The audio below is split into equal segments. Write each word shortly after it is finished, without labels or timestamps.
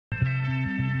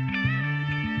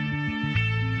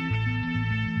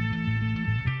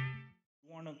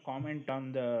comment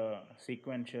on the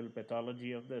sequential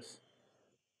pathology of this?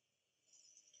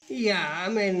 Yeah, I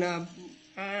mean, as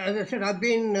I said, I've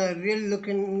been really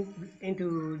looking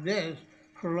into this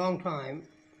for a long time.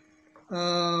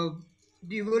 Uh,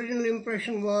 the original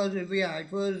impression was, yeah,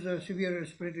 it was a severe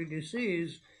respiratory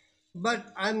disease,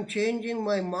 but I'm changing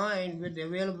my mind with the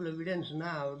available evidence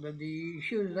now that the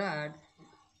issue is that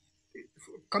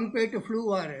compared to flu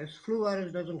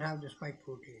virus doesn't have the spike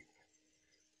protein.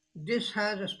 This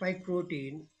has a spike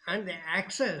protein, and the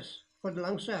access for the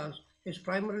lung cells is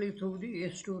primarily through the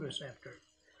ACE2 receptor.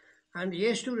 And the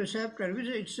ACE2 receptor, which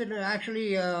it's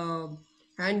actually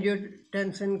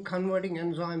angiotensin converting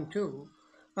enzyme too.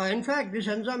 In fact, this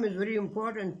enzyme is very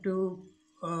important to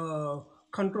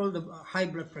control the high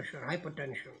blood pressure,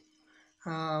 hypertension.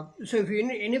 So if you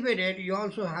inhibit it, you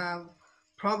also have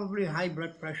probably high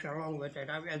blood pressure along with it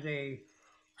as a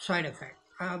side effect.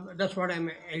 That's what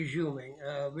I'm assuming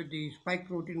with the spike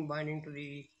protein binding to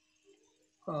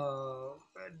uh,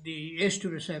 the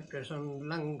ACE2 receptors on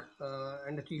lung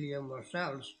endothelium or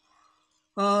cells.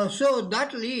 So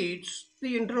that leads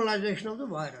the internalization of the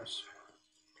virus.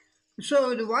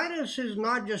 So the virus is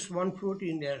not just one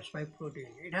protein there, spike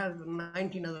protein. It has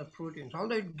 19 other proteins.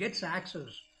 Although it gets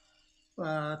access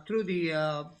through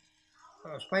the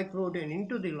spike protein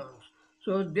into the lungs.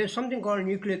 So there's something called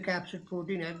nucleocapsid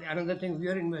protein, and another thing we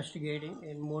are investigating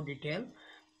in more detail.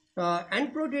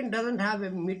 And protein doesn't have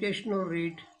a mutational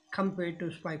rate compared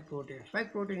to spike protein.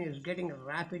 Spike protein is getting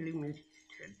rapidly mutated,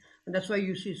 and that's why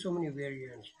you see so many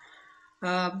variants.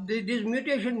 This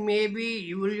mutation may be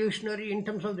evolutionary in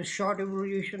terms of the short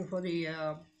evolution for the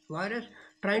virus,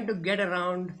 trying to get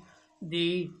around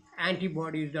the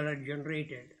antibodies that are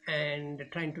generated and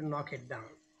trying to knock it down.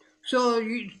 So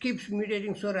it keeps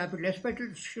mutating so rapidly,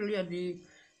 especially at the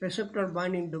receptor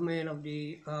binding domain of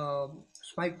the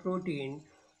spike protein.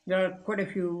 There are quite a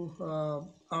few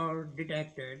are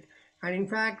detected, and in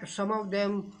fact, some of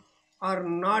them are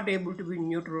not able to be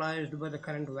neutralized by the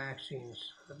current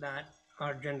vaccines that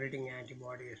are generating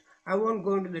antibodies. I won't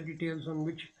go into the details on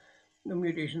which the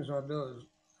mutations are those.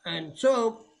 And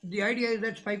so the idea is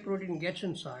that spike protein gets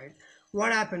inside.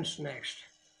 What happens next?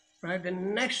 Right? The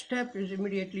next step is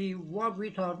immediately what we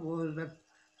thought was that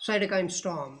cytokine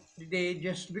storm. They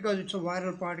just, because it's a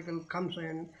viral particle, comes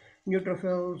in,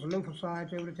 neutrophils,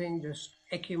 lymphocytes, everything just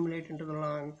accumulate into the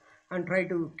lung and try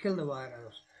to kill the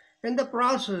virus. In the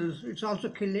process, it's also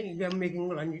killing, they're making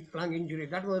lung injury.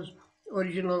 That was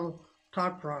original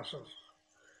thought process.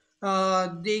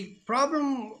 The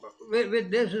problem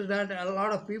with this is that a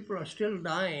lot of people are still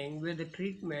dying with the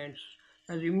treatments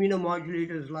as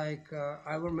immunomodulators like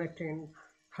ivermectin,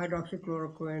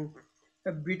 hydroxychloroquine,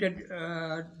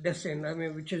 betadecin, I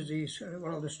mean, which is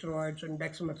one of the steroids, and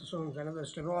dexamethasone and other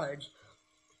steroids.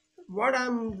 What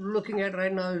I'm looking at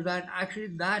right now is that actually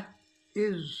that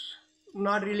is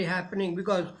not really happening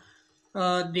because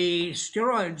the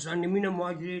steroids and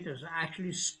immunomodulators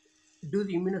actually do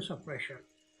the immunosuppression.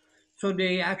 So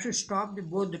they actually stop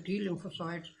both the T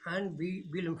lymphocytes and B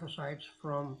lymphocytes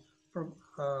from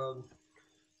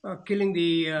killing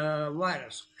the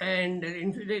virus, and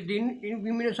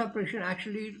immunosuppression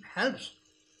actually helps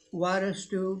virus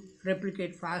to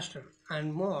replicate faster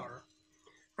and more,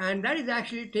 and that is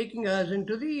actually taking us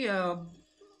into the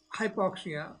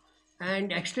hypoxia,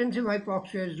 and extensive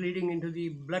hypoxia is leading into the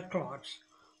blood clots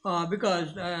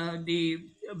because the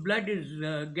blood is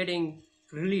getting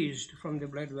released from the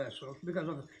blood vessels because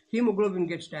of hemoglobin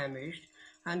gets damaged,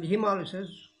 and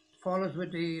hemolysis follows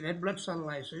with the red blood cell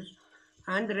lysis,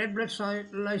 and the red blood cell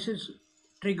lysis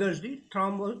triggers the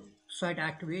thrombocyte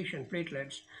activation,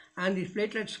 platelets, and these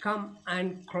platelets come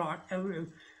and clot,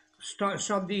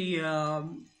 stop the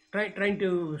trying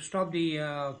to stop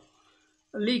the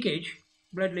leakage,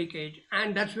 blood leakage,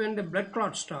 and that's when the blood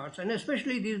clot starts. And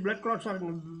especially these blood clots are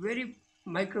in very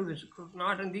microvesicles,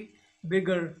 not in the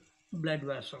bigger blood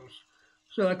vessels.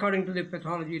 So according to the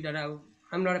pathology that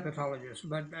I'm not a pathologist,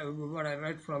 but what I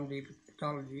read from the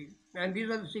pathology, and these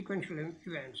are the sequential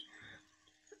events.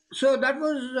 So that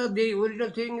was the original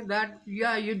thing, that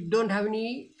yeah, you don't have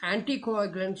any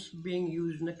anticoagulants being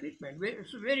used in the treatment.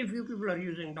 So very few people are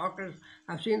using. Doctors,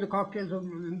 I've seen the cocktails of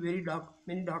many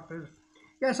doctors.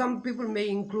 Yeah, some people may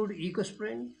include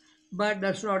Ecosprin, but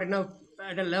that's not enough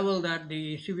at a level that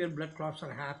the severe blood clots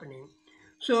are happening.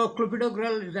 So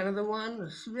clopidogrel is another one.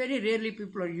 Very rarely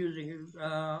people are using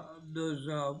those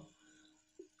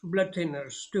blood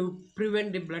thinners to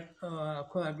prevent the blood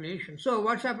coagulation. So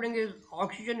what's happening is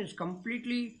oxygen is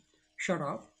completely shut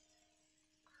off.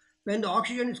 When the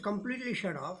oxygen is completely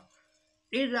shut off,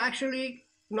 it is actually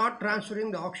not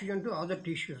transferring the oxygen to other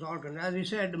tissues, organs. As we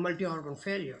said, multi-organ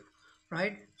failure.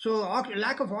 right? So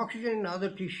lack of oxygen in other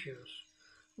tissues.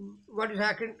 What is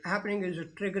happening is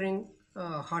triggering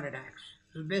heart attacks.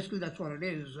 So basically, that's what it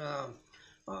is.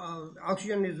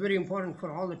 Oxygen is very important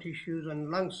for all the tissues, and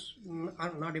lungs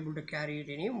are not able to carry it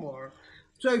anymore.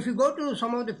 So if you go to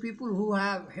some of the people who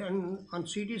have on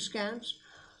CT scans,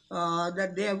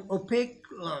 that they have opaque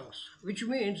lungs, which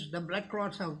means the blood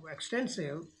clots are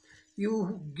extensive.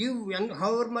 You give, and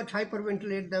however much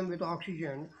hyperventilate them with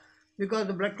oxygen, because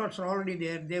the blood clots are already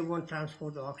there, they won't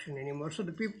transport the oxygen anymore. So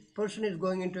the person is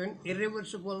going into an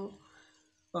irreversible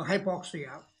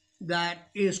hypoxia that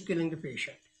is killing the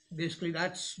patient. Basically,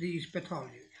 that's the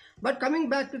pathology. But coming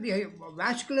back to the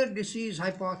vascular disease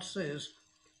hypothesis,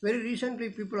 very recently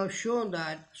people have shown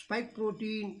that spike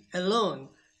protein alone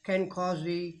can cause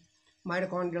the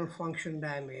mitochondrial function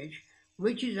damage,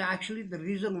 which is actually the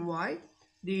reason why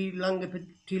the lung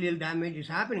epithelial damage is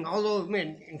happening. Although, I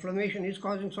mean, inflammation is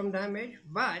causing some damage,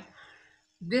 but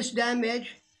this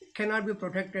damage cannot be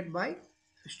protected by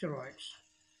steroids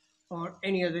or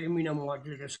any other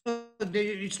immunomodulators. So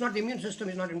it's not, the immune system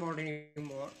is not involved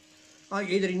anymore, or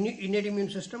either innate immune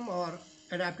system or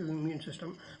adaptive immune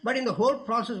system. But in the whole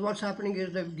process, what's happening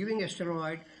is that giving a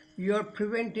steroid, you're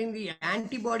preventing the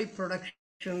antibody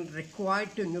production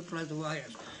required to neutralize the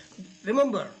virus.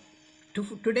 Remember,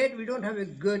 to date, we don't have a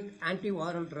good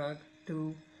antiviral drug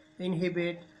to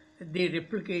inhibit the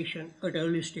replication at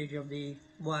early stage of the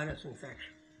virus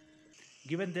infection.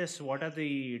 Given this, what are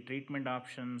the treatment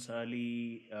options,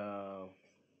 early,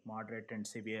 moderate, and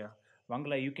severe?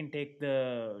 Vangala, you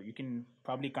can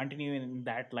probably continue in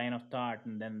that line of thought,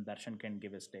 and then Darshan can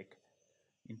give his take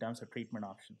in terms of treatment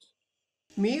options.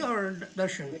 Me or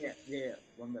Darshan? Yeah,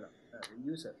 Vangala,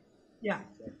 you sir. Yeah,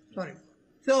 sorry.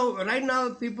 So right now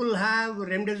people have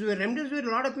remdesivir. Remdesivir, a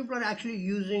lot of people are actually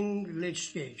using late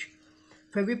stage.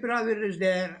 Favipiravir is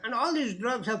there, and all these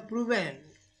drugs have proven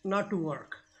not to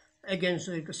work against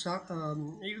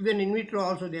even in vitro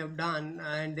also they have done,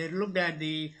 and they looked at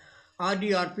the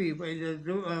RDRP,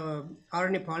 the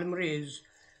RNA polymerase.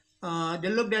 They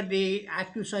looked at the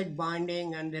active site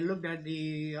binding, and they looked at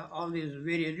the all these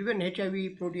various, even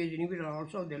HIV protease inhibitor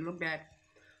also. They looked at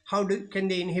how can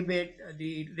they inhibit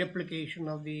the replication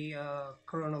of the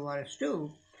coronavirus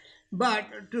too.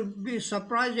 But to be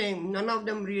surprising, none of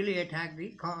them really attack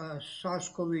the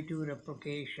SARS-CoV-2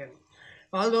 replication.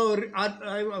 Although,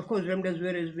 of course,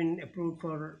 remdesivir has been approved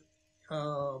for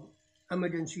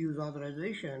emergency use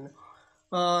authorization.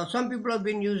 Some people have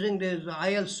been using these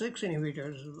IL-6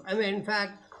 inhibitors. I mean, in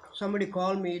fact, somebody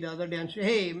called me the other day and said,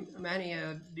 "Hey, Manny,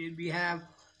 we have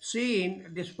seen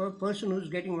this person who's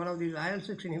getting one of these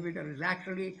IL-6 inhibitors is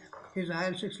actually his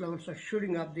IL-6 levels are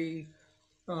shooting up the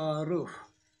roof,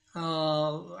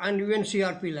 and even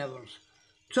CRP levels."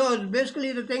 So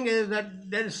basically the thing is that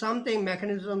there is something,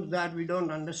 mechanisms that we don't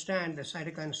understand, the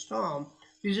cytokine storm.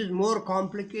 This is more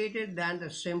complicated than the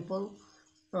simple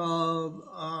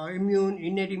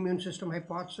innate immune system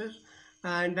hypothesis.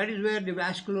 And that is where the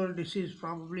vascular disease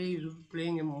probably is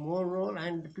playing a more role,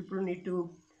 and people need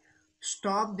to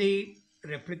stop the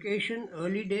replication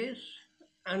early days,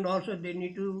 and also they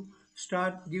need to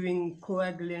start giving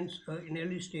coagulants in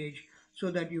early stage so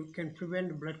that you can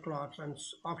prevent blood clots and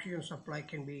oxygen supply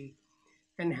can be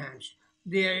enhanced.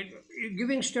 They are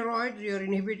giving steroids, you are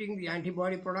inhibiting the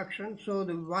antibody production, so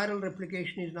the viral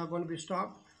replication is not going to be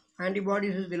stopped.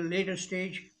 Antibodies is the later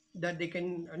stage that they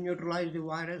can neutralize the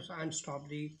virus and stop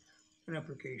the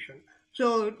replication.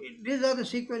 So these are the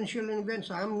sequential events.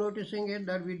 I'm noticing it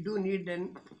that we do need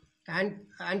then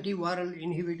antiviral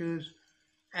inhibitors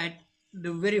at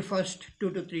the very first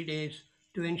 2 to 3 days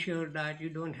to ensure that you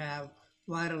don't have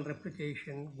viral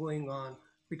replication going on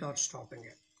without stopping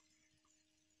it.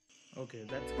 Okay,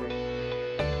 that's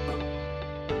great.